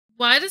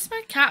Why does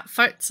my cat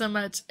fart so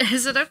much?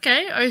 Is it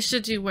okay or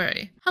should you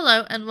worry?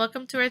 Hello and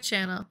welcome to our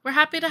channel. We're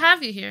happy to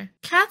have you here.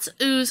 Cats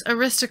ooze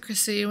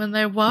aristocracy when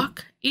they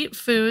walk, eat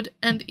food,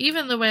 and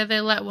even the way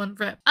they let one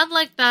rip.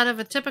 Unlike that of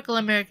a typical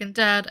American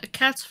dad, a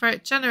cat's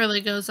fart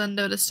generally goes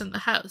unnoticed in the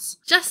house.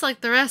 Just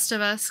like the rest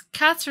of us,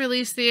 cats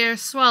release the air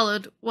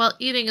swallowed while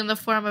eating in the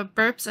form of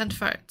burps and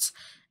farts.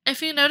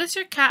 If you notice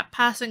your cat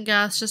passing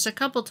gas just a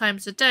couple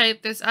times a day,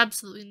 there's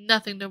absolutely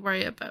nothing to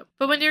worry about.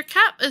 But when your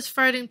cat is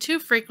farting too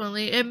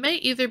frequently, it may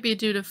either be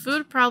due to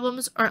food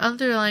problems or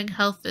underlying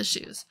health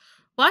issues.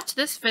 Watch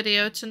this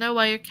video to know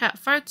why your cat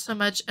farts so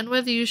much and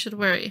whether you should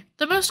worry.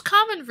 The most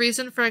common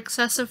reason for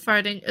excessive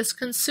farting is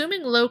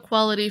consuming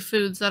low-quality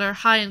foods that are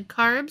high in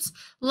carbs,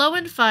 low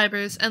in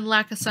fibers, and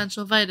lack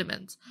essential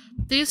vitamins.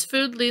 These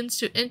food leads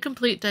to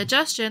incomplete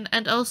digestion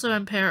and also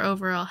impair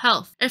overall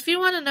health. If you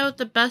want to know what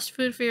the best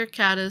food for your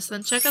cat is,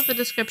 then check out the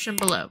description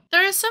below.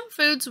 There are some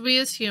foods we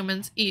as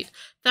humans eat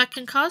that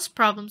can cause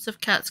problems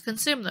if cats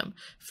consume them.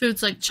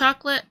 Foods like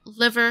chocolate,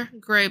 liver,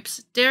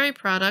 grapes, dairy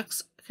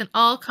products, can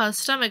all cause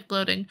stomach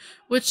bloating,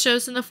 which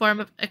shows in the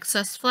form of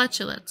excess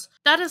flatulence.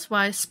 That is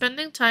why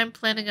spending time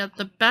planning out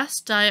the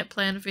best diet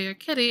plan for your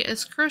kitty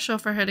is crucial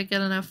for her to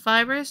get enough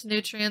fibers,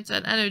 nutrients,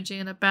 and energy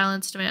in a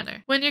balanced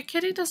manner. When your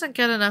kitty doesn't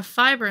get enough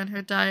fiber in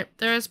her diet,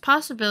 there is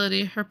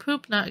possibility her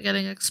poop not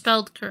getting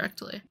expelled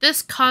correctly.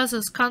 This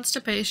causes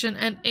constipation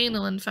and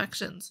anal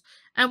infections.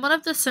 And one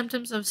of the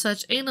symptoms of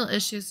such anal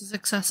issues is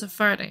excessive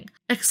farting.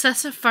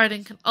 Excessive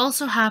farting can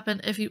also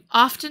happen if you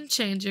often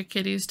change your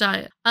kitty's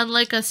diet.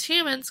 Unlike us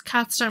humans,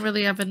 cats don't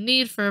really have a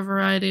need for a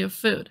variety of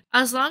food.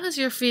 As long as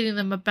you're feeding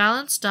them a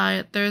balanced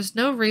diet, there is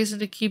no reason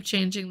to keep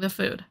changing the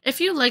food.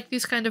 If you like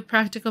these kind of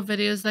practical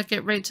videos that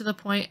get right to the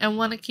point and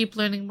want to keep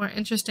learning more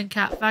interesting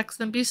cat facts,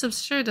 then be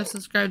sure to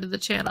subscribe to the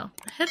channel.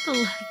 Hit the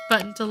like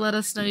button to let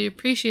us know you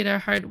appreciate our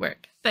hard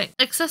work. Thanks.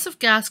 Excessive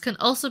gas can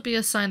also be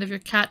a sign of your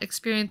cat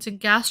experiencing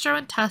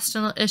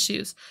gastrointestinal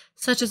issues,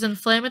 such as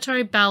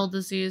inflammatory bowel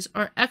disease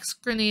or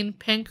excretonin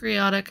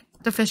pancreatic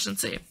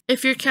deficiency.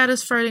 If your cat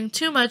is farting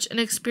too much and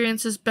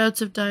experiences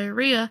bouts of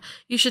diarrhea,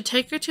 you should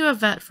take her to a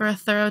vet for a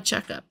thorough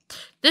checkup.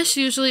 This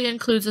usually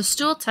includes a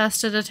stool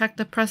test to detect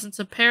the presence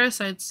of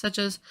parasites such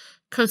as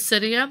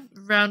Coccidia,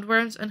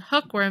 roundworms, and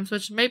hookworms,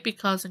 which may be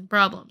causing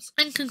problems.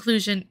 In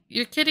conclusion,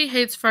 your kitty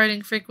hates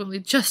farting frequently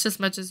just as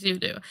much as you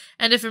do,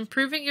 and if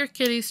improving your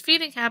kitty's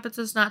feeding habits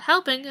is not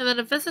helping, then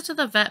a visit to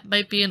the vet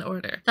might be in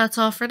order. That's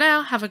all for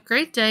now. Have a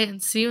great day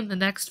and see you in the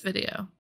next video.